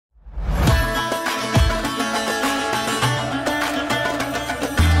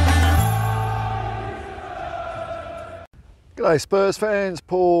G'day Spurs fans,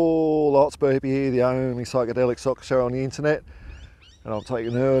 Paul Hotspur here, the only psychedelic soccer show on the internet, and I'm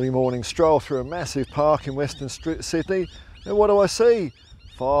taking an early morning stroll through a massive park in Western Sydney, and what do I see?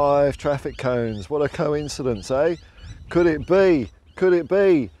 5 traffic cones. What a coincidence, eh? Could it be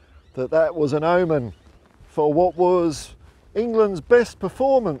that that was an omen for what was England's best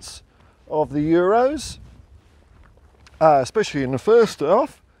performance of the Euros, especially in the first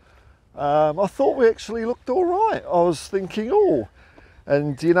half? I thought we actually looked all right. I was thinking, oh,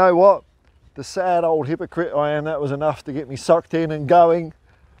 and you know what? The sad old hypocrite I am, that was enough to get me sucked in and going.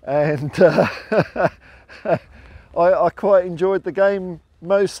 And I quite enjoyed the game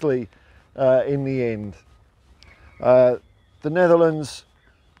mostly in the end. The Netherlands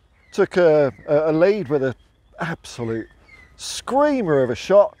took a lead with an absolute screamer of a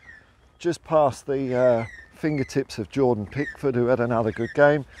shot just past the fingertips of Jordan Pickford, who had another good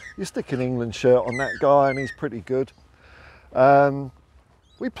game. You stick an England shirt on that guy and he's pretty good.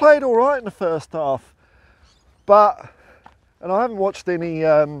 We played all right in the first half, but, and I haven't watched any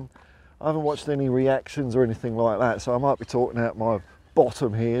reactions or anything like that, so I might be talking out my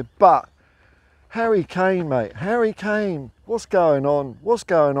bottom here, but Harry Kane, mate, Harry Kane, what's going on? What's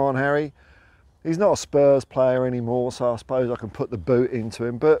going on, Harry? He's not a Spurs player anymore, so I suppose I can put the boot into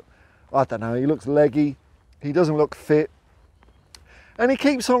him, but I don't know, he looks leggy. He doesn't look fit, and he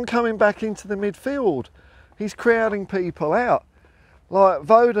keeps on coming back into the midfield. He's crowding people out. Like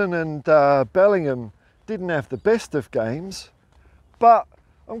Foden and Bellingham didn't have the best of games, but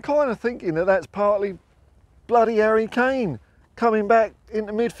I'm kind of thinking that that's partly bloody Harry Kane coming back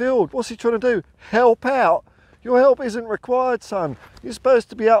into midfield. What's he trying to do? Help out? Your help isn't required, son. You're supposed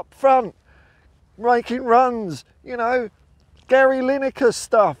to be up front, making runs, you know, Gary Lineker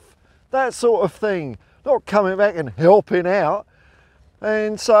stuff, that sort of thing. Not coming back and helping out.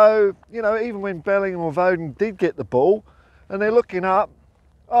 And so, you know, even when Bellingham or Foden did get the ball and they're looking up,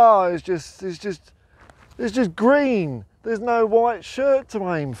 oh, it's just green. There's no white shirt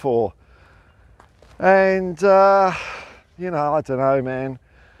to aim for. And, you know, I don't know, man.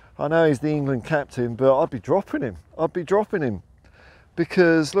 I know he's the England captain, but I'd be dropping him. I'd be dropping him.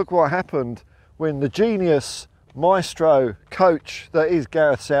 Because look what happened when the genius maestro coach that is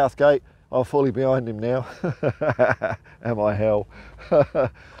Gareth Southgate, I'm fully behind him now. Am I hell? As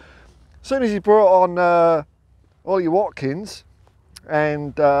soon as he brought on Ollie Watkins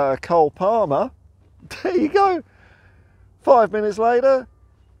and Cole Palmer, there you go. 5 minutes later,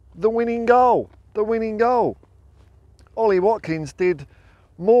 the winning goal. The winning goal. Ollie Watkins did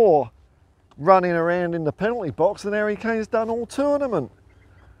more running around in the penalty box than Harry Kane's done all tournament.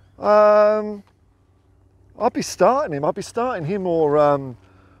 I'd be starting him. I'd be starting him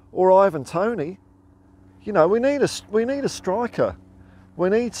or Ivan Toney. You know, we need a striker. We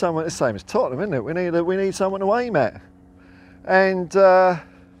need someone, the same as Tottenham, isn't it? We need someone to aim at. And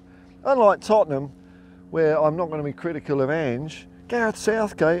unlike Tottenham, where I'm not going to be critical of Ange, Gareth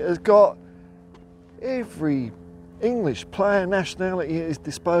Southgate has got every English player nationality at his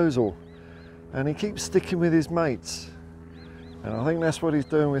disposal, and he keeps sticking with his mates. And I think that's what he's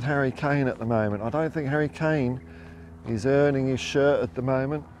doing with Harry Kane at the moment. I don't think Harry Kane is earning his shirt at the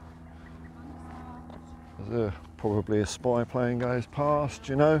moment. Probably a spy plane goes past,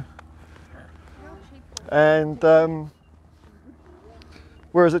 you know. And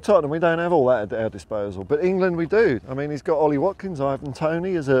whereas at Tottenham we don't have all that at our disposal, but England we do. I mean, he's got Ollie Watkins, Ivan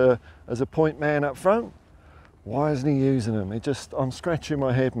Toney as a point man up front. Why isn't he using them? I'm scratching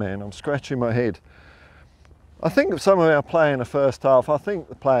my head, man. I'm scratching my head. I think some of our play in the first half, I think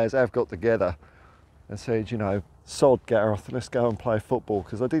the players have got together and said, you know, sod Gareth, let's go and play football,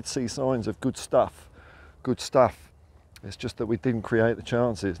 because I did see signs of good stuff. Good stuff. It's just that we didn't create the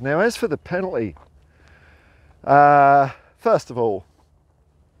chances. Now, as for the penalty, first of all,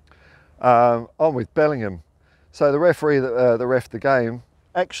 I'm with Bellingham. So the referee that ref the game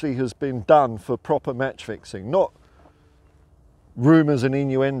actually has been done for proper match fixing, not rumours and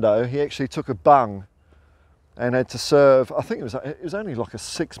innuendo. He actually took a bung and had to serve, I think it was only like a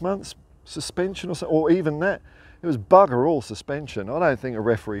 6 months suspension or even that. It was bugger all suspension. I don't think a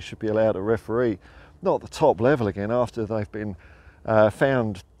referee should be allowed to referee, not at the top level again, after they've been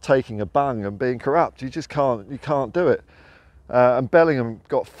found taking a bung and being corrupt. You just can't do it. And Bellingham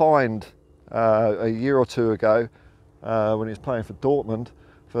got fined a year or two ago when he was playing for Dortmund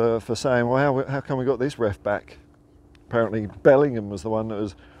for saying, well, how come we got this ref back? Apparently Bellingham was the one that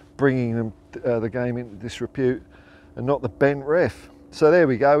was bringing the game into disrepute and not the bent ref. So there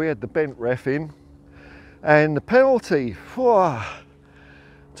we go, we had the bent ref in. And the penalty, whew,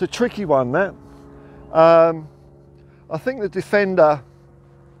 it's a tricky one, that. I think the defender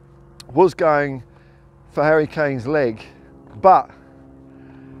was going for Harry Kane's leg, but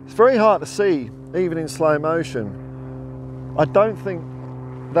it's very hard to see, even in slow motion. I don't think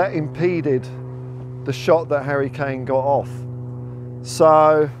that impeded the shot that Harry Kane got off.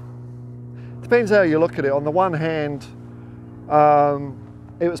 So, depends how you look at it. On the one hand,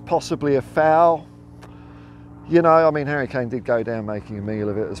 it was possibly a foul. You know, I mean, Harry Kane did go down making a meal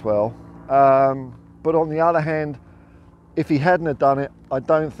of it as well. But on the other hand, if he hadn't have done it, I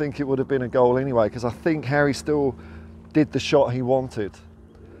don't think it would have been a goal anyway, because I think Harry still did the shot he wanted.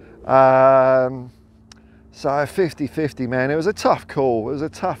 So 50-50, man. It was a tough call. It was a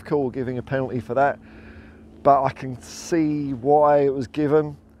tough call giving a penalty for that, but I can see why it was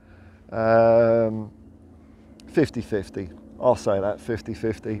given. 50-50. I'll say that,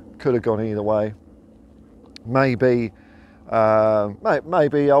 50-50. Could have gone either way. Maybe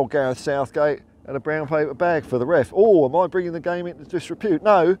old Gareth Southgate had a brown paper bag for the ref. Oh, am I bringing the game into disrepute?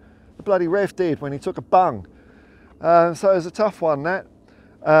 No, the bloody ref did when he took a bung. So it was a tough one, that.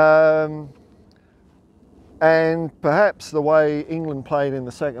 And perhaps the way England played in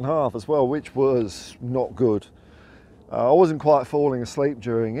the second half as well, which was not good. I wasn't quite falling asleep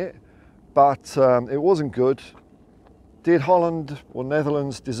during it, but it wasn't good. Did Holland or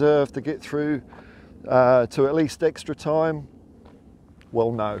Netherlands deserve to get through to at least extra time?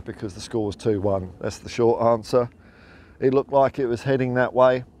 Well, no, because the score was 2-1. That's the short answer. It looked like it was heading that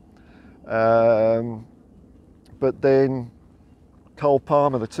way. But then Cole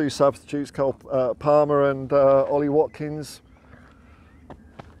Palmer, the two substitutes, Palmer and Ollie Watkins,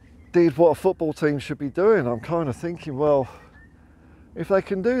 did what a football team should be doing. I'm kind of thinking, well, if they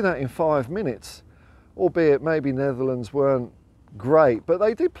can do that in 5 minutes, albeit maybe Netherlands weren't great, but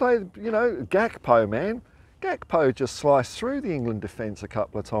they did play, you know, Gakpo, man. Gakpo just sliced through the England defence a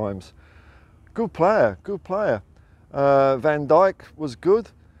couple of times. Good player, good player. Van Dijk was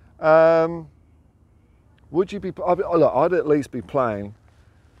good. Would you be, look, I'd at least be playing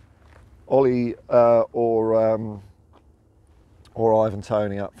Ollie or Ivan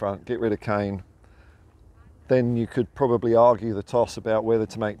Toney up front, get rid of Kane. Then you could probably argue the toss about whether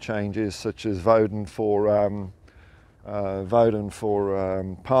to make changes, such as Foden for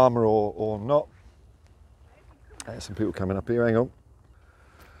Palmer or not. There's some people coming up here, hang on.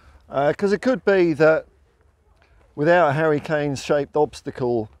 Because it could be that without a Harry Kane's shaped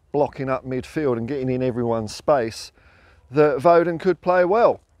obstacle blocking up midfield and getting in everyone's space, that Foden could play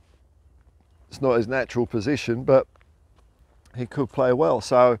well. It's not his natural position, but he could play well.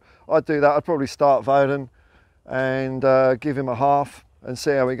 So I'd do that. I'd probably start Foden and give him a half and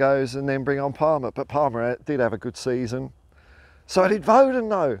see how he goes, and then bring on Palmer. But Palmer did have a good season. So did Foden,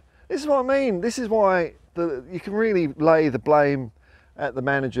 though. This is what I mean. This is why you can really lay the blame at the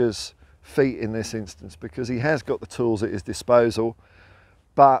manager's feet in this instance, because he has got the tools at his disposal,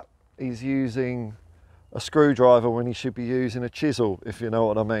 but he's using a screwdriver when he should be using a chisel, if you know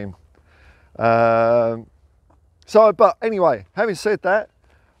what I mean. But anyway, having said that,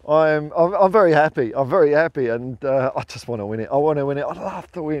 I'm very happy. I'm very happy, and I just want to win it. I want to win it. I'd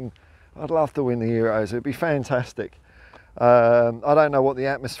love to win. I'd love to win the Euros. It'd be fantastic. I don't know what the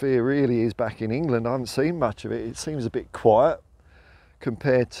atmosphere really is back in England. I haven't seen much of it. It seems a bit quiet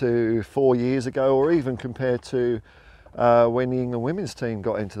compared to 4 years ago, or even compared to when the England women's team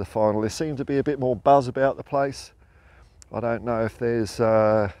got into the final. There seemed to be a bit more buzz about the place. I don't know if there's,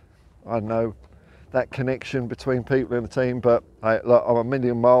 I don't know, that connection between people in the team, but look, I'm a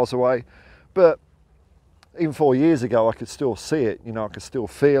million miles away. But even 4 years ago, I could still see it. You know, I could still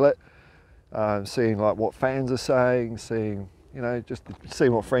feel it. Seeing like what fans are saying, seeing, you know, just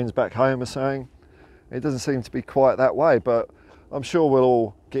seeing what friends back home are saying. It doesn't seem to be quite that way, but I'm sure we'll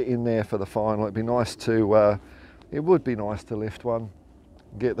all get in there for the final. It'd be nice to, it would be nice to lift one,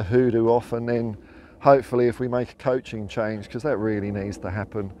 get the hoodoo off, and then hopefully if we make a coaching change, because that really needs to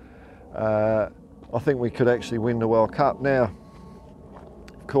happen, I think we could actually win the World Cup. Now,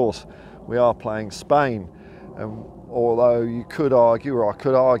 of course, we are playing Spain, and although you could argue, or I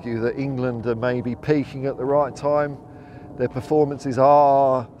could argue, that England are maybe peaking at the right time, their performances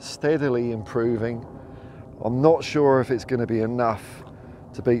are steadily improving. I'm not sure if it's going to be enough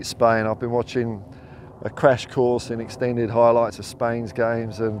to beat Spain. I've been watching a crash course in extended highlights of Spain's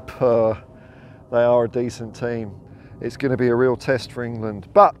games, and they are a decent team. It's going to be a real test for England.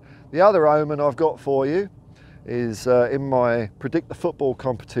 But the other omen I've got for you is in my Predict the Football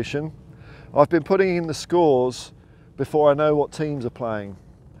competition, I've been putting in the scores before I know what teams are playing,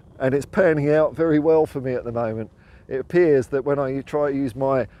 and it's panning out very well for me at the moment. It appears that when I try to use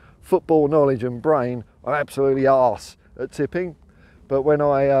my football knowledge and brain, I'm absolutely arse at tipping, but when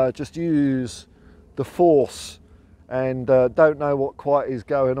I just use the force and don't know what quite is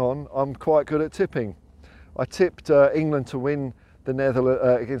going on, I'm quite good at tipping. I tipped England to win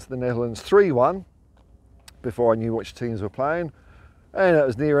the against the Netherlands 3-1 before I knew which teams were playing, and it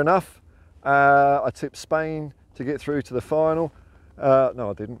was near enough. I tipped Spain to get through to the final. No,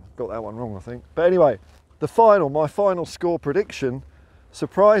 I didn't. Got that one wrong, I think. But anyway, my final score prediction,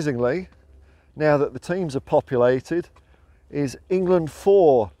 surprisingly, now that the teams are populated, is England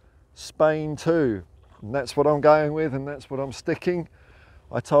 4, Spain 2. And that's what I'm going with, and that's what I'm sticking.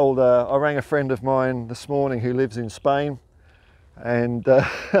 I rang a friend of mine this morning who lives in Spain, and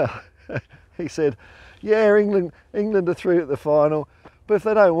he said, yeah, England are through at the final, but if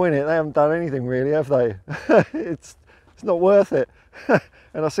they don't win it, they haven't done anything really, have they? It's not worth it.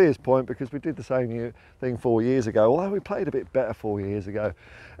 And I see his point, because we did the same thing 4 years ago, although we played a bit better 4 years ago.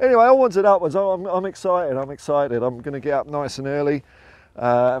 Anyway, onwards and upwards. I'm excited. I'm going to get up nice and early,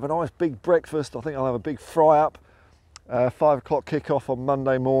 have a nice big breakfast. I think I'll have a big fry up, 5 o'clock kickoff on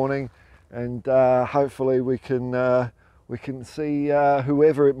Monday morning, and hopefully we can see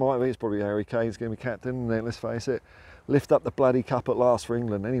whoever it might be. It's probably Harry Kane's going to be captain, and then, let's face it, lift up the bloody cup at last for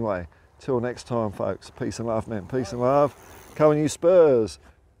England. Anyway, till next time, folks. Peace and love, men. Peace and love. Come on, you Spurs.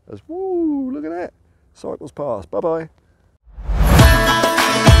 Woo, look at that. Cycles past. Bye-bye.